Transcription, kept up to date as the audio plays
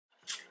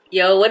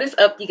Yo, what is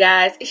up, you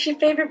guys? It's your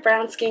favorite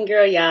brown skin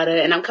girl,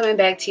 Yada, and I'm coming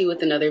back to you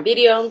with another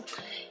video.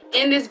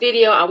 In this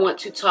video, I want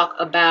to talk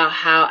about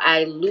how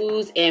I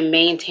lose and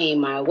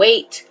maintain my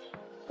weight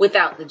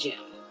without the gym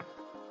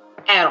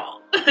at all.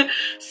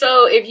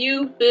 So if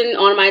you've been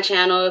on my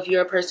channel, if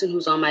you're a person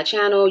who's on my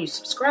channel, you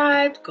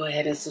subscribed, go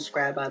ahead and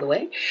subscribe, by the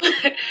way.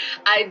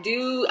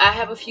 I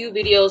have a few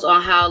videos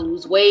on how to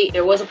lose weight.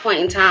 There was a point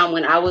in time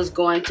when I was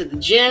going to the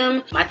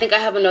gym. I think I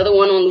have another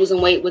one on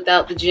losing weight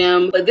without the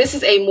gym, but this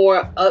is a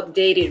more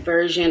updated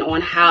version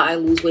on how I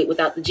lose weight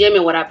without the gym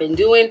and what I've been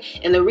doing.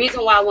 And the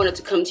reason why I wanted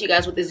to come to you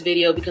guys with this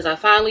video, because I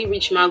finally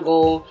reached my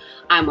goal.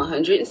 I'm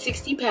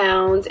 160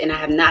 pounds and I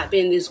have not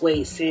been this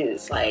weight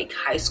since like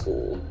high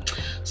school.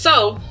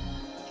 So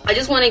I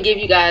just want to give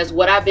you guys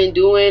what I've been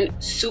doing.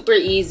 Super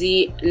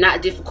easy,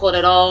 not difficult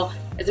at all.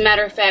 As a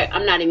matter of fact,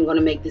 I'm not even going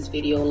to make this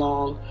video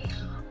long.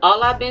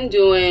 All I've been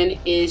doing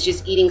is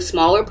just eating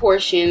smaller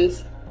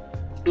portions,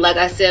 like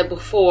I said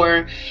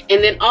before.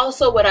 And then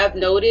also what I've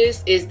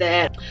noticed is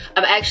that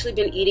I've actually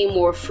been eating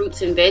more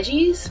fruits and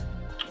veggies.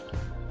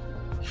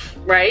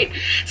 Right?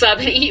 So I've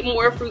been eating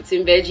more fruits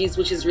and veggies,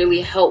 which has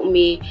really helped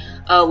me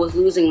with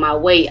losing my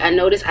weight. I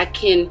notice I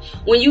can,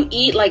 when you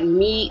eat like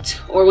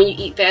meat or when you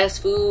eat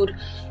fast food,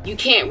 you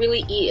can't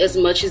really eat as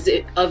much of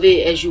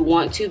it as you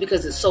want to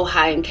because it's so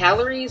high in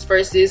calories,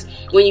 versus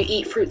when you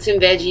eat fruits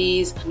and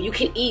veggies, you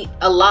can eat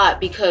a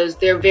lot because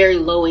they're very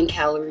low in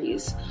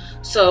calories.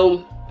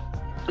 So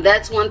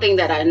that's one thing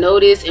that I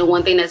noticed, and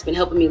one thing that's been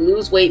helping me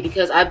lose weight,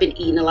 because I've been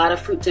eating a lot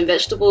of fruits and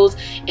vegetables,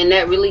 and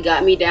that really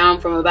got me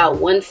down from about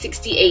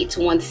 168 to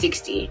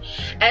 160.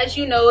 As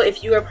you know,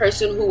 if you're a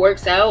person who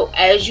works out,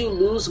 as you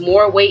lose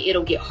more weight,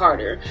 it'll get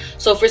harder.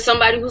 So for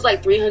somebody who's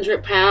like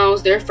 300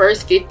 pounds, their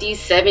first 50,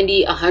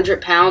 70,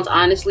 100 pounds,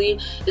 honestly,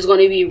 is going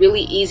to be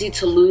really easy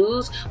to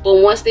lose. But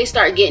once they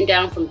start getting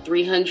down from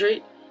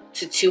 300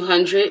 to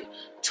 200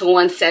 to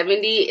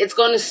 170, it's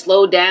going to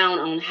slow down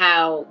on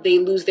how they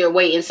lose their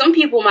weight. And some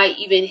people might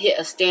even hit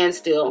a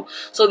standstill.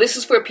 So this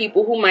is for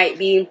people who might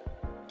be,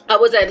 I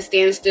was at a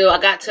standstill. I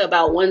got to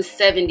about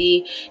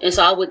 170, and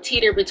so I would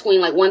teeter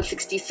between like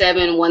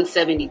 167,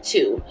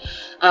 172.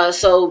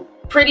 So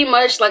pretty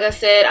much, like I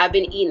said, I've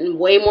been eating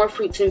way more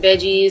fruits and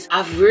veggies.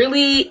 I've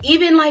really,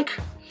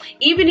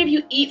 even if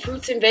you eat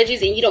fruits and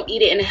veggies and you don't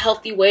eat it in a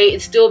healthy way,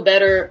 it's still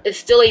better. It's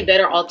still a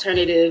better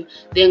alternative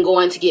than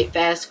going to get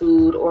fast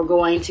food or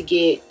going to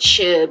get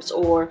chips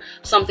or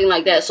something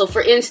like that. So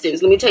for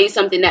instance, let me tell you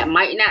something that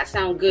might not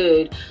sound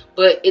good,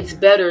 but it's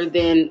better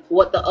than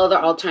what the other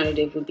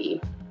alternative would be.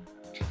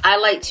 I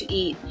like to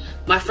eat,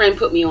 my friend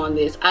put me on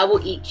this, I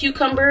will eat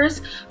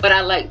cucumbers, but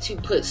I like to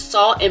put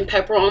salt and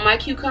pepper on my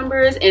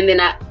cucumbers, and then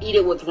I eat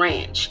it with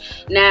ranch.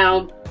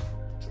 Now,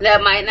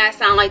 that might not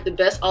sound like the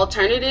best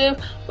alternative,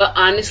 but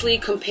honestly,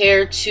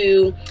 compared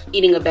to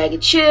eating a bag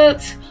of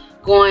chips,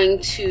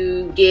 going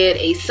to get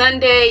a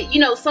sundae,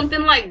 you know,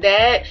 something like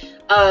that,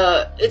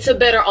 it's a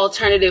better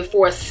alternative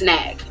for a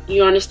snack.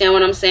 You understand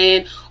what I'm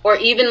saying? Or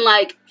even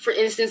like, for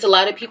instance, a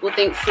lot of people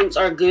think fruits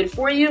are good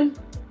for you.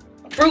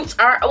 Fruits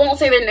are, I won't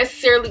say they're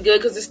necessarily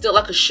good because it's still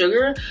like a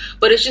sugar,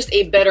 but it's just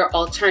a better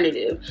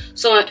alternative.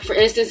 So for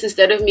instance,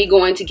 instead of me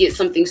going to get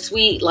something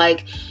sweet,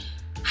 like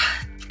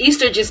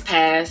Easter just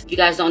passed. If you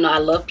guys don't know, I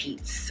love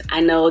Peeps.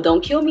 I know,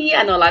 don't kill me.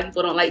 I know a lot of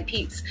people don't like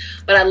Peeps,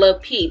 but I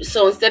love Peeps.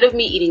 So instead of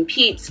me eating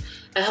Peeps,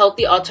 a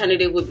healthy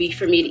alternative would be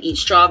for me to eat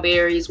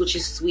strawberries, which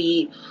is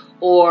sweet,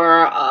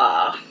 or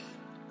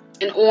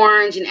an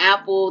orange, an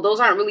apple.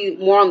 Those aren't really,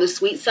 more on the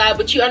sweet side,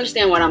 but you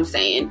understand what I'm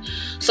saying.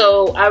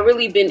 So I've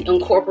really been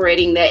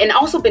incorporating that, and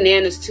also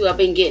bananas too. I've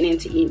been getting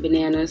into eating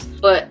bananas,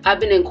 but I've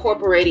been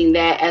incorporating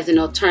that as an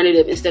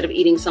alternative instead of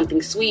eating something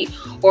sweet,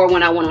 or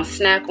when I want to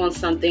snack on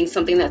something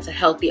that's a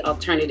healthy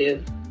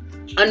alternative.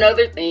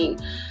 Another thing,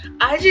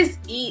 I just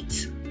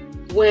eat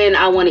when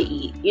I want to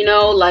eat. You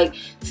know, like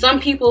some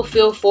people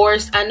feel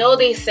forced. I know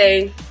they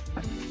say,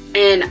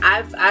 and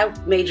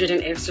I've majored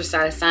in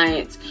exercise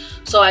science,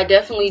 so I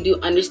definitely do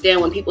understand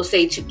when people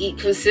say to eat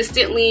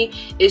consistently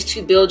is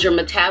to build your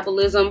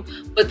metabolism.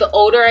 But the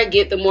older I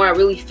get, the more I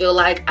really feel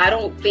like I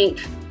don't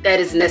think that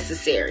is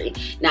necessary.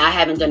 Now, I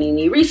haven't done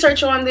any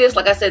research on this.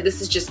 Like I said,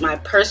 this is just my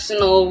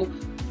personal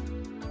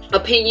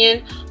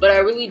opinion, but I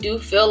really do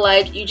feel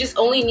like you just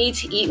only need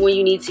to eat when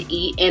you need to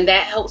eat, and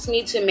that helps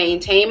me to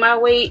maintain my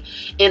weight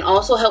and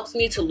also helps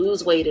me to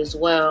lose weight as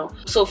well.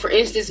 So for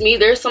instance, me,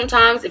 there's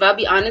sometimes, if I'll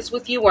be honest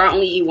with you, where I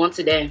only eat once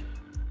a day,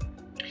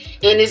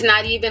 and it's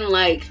not even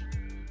like,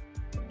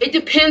 it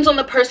depends on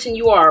the person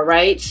you are,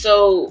 right?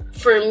 So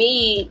for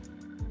me,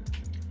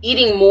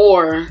 eating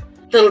more,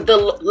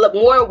 the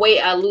more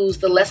weight I lose,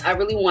 the less I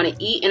really want to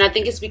eat. And I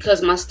think it's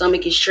because my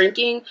stomach is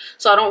shrinking,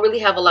 so I don't really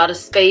have a lot of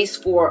space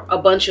for a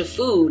bunch of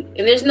food,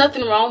 and there's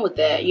nothing wrong with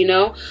that, you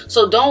know?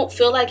 So don't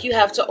feel like you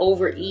have to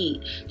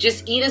overeat.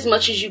 Just eat as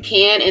much as you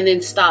can and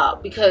then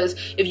stop, because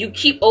if you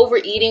keep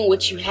overeating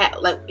what you have,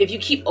 like if you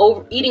keep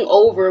eating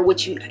over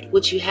what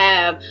you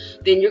have,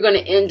 then you're going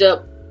to end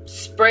up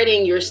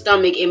spreading your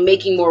stomach and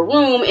making more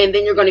room, and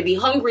then you're going to be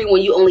hungry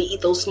when you only eat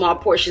those small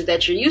portions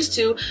that you're used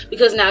to,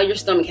 because now your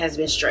stomach has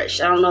been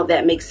stretched. I don't know if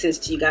that makes sense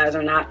to you guys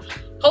or not.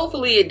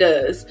 Hopefully it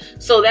does.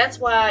 So that's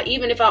why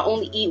even if I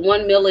only eat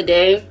 1 meal a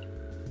day,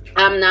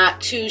 I'm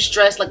not too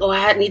stressed like, oh,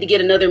 I need to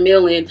get another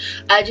meal in.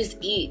 I just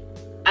eat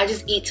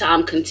till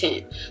I'm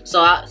content.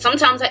 So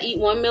sometimes I eat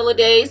 1 meal a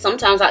day,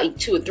 sometimes I eat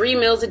 2 or 3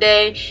 meals a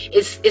day.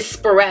 It's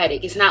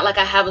sporadic. It's not like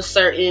I have a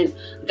certain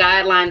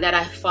guideline that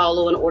I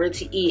follow in order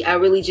to eat. I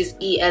really just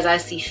eat as I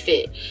see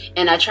fit,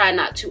 and I try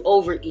not to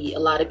overeat. A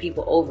lot of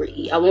people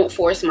overeat. I won't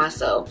force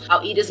myself.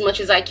 I'll eat as much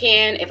as I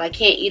can. If I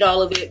can't eat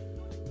all of it,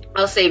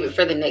 I'll save it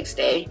for the next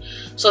day.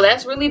 So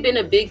that's really been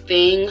a big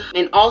thing.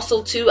 And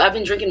also too, I've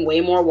been drinking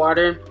way more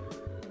water.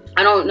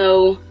 I don't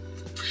know,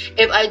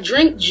 if I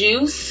drink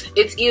juice,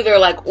 it's either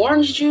like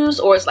orange juice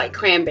or it's like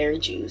cranberry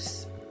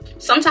juice,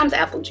 sometimes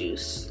apple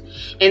juice.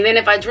 And then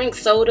if I drink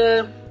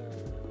soda,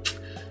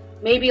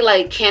 maybe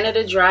like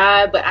Canada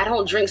Dry, but I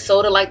don't drink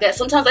soda like that.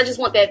 Sometimes I just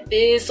want that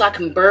fizz so I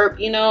can burp,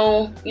 you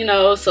know.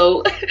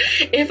 So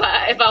if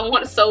I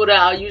want soda,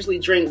 I'll usually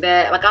drink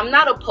that. Like, I'm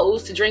not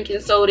opposed to drinking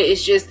soda.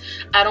 It's just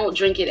I don't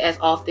drink it as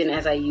often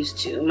as I used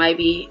to.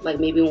 Maybe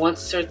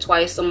once or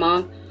twice a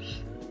month.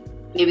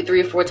 Maybe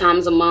 3 or 4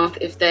 times a month,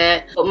 if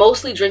that. But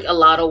mostly drink a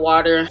lot of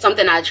water.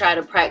 Something I try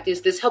to practice.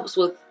 This helps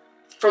with,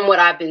 from what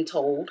I've been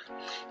told,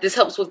 this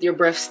helps with your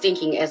breath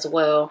stinking as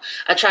well.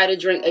 I try to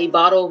drink a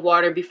bottle of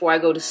water before I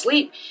go to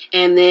sleep.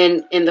 And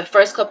then in the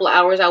first couple of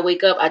hours I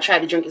wake up, I try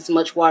to drink as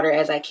much water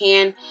as I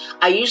can.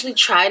 I usually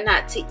try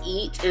not to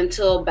eat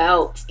until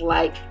about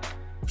like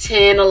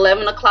 10,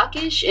 11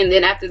 o'clock-ish. And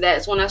then after that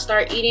is when I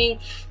start eating,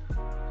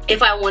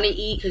 if I want to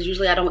eat, because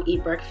usually I don't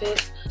eat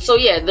breakfast. So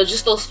yeah,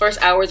 just those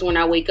first hours when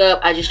I wake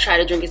up, I just try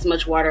to drink as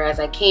much water as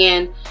I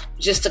can,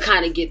 just to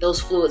kind of get those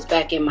fluids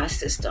back in my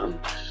system.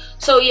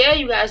 So yeah,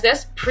 you guys,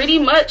 that's pretty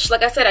much,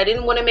 like I said, I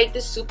didn't want to make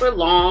this super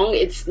long.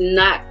 It's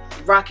not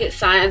rocket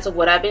science of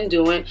what I've been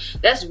doing.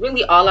 That's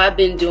really all I've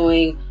been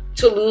doing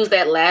to lose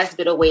that last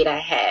bit of weight I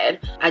had.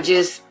 I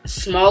just,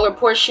 smaller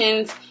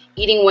portions,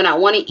 eating when I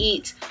want to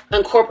eat,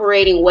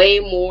 incorporating way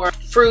more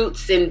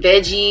fruits and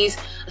veggies,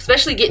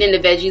 especially getting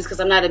into veggies because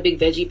I'm not a big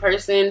veggie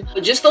person.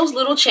 But just those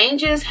little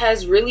changes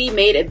has really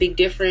made a big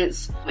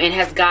difference and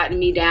has gotten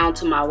me down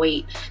to my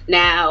weight.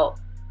 Now,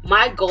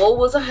 my goal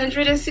was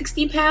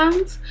 160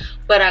 pounds,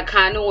 but I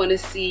kind of want to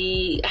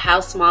see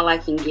how small I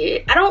can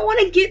get. I don't want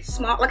to get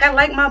small. Like, I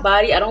like my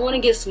body. I don't want to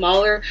get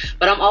smaller,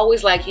 but I'm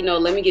always like, you know,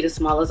 let me get as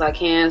small as I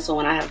can. So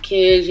when I have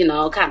kids, you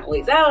know, kind of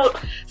weighs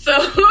out. So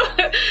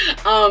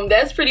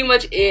that's pretty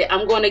much it.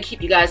 I'm going to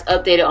keep you guys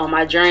updated on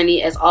my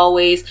journey. As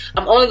always,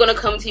 I'm only going to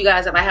come to you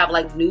guys if I have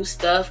like new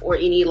stuff or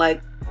any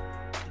like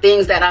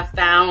things that I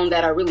found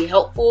that are really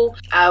helpful.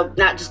 I'm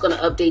not just gonna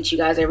update you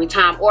guys every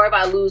time, or if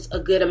I lose a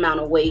good amount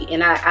of weight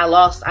and I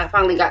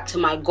finally got to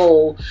my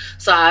goal.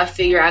 So I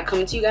figure I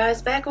come to you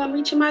guys back on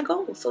reaching my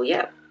goal. So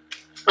yeah.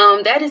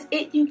 That is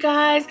it, you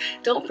guys.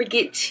 Don't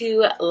forget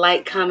to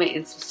like, comment,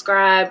 and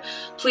subscribe.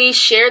 Please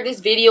share this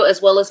video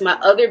as well as my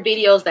other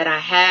videos that I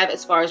have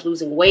as far as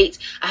losing weight.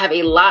 I have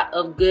a lot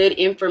of good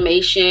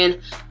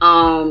information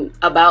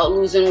about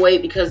losing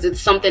weight because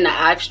it's something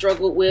that I've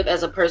struggled with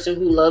as a person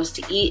who loves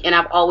to eat, and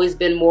I've always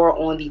been more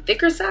on the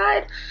thicker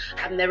side.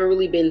 I've never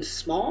really been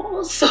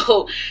small,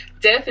 so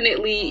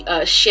definitely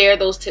share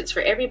those tips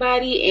for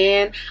everybody,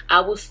 and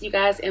I will see you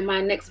guys in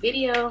my next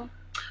video.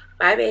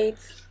 Bye,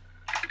 babes.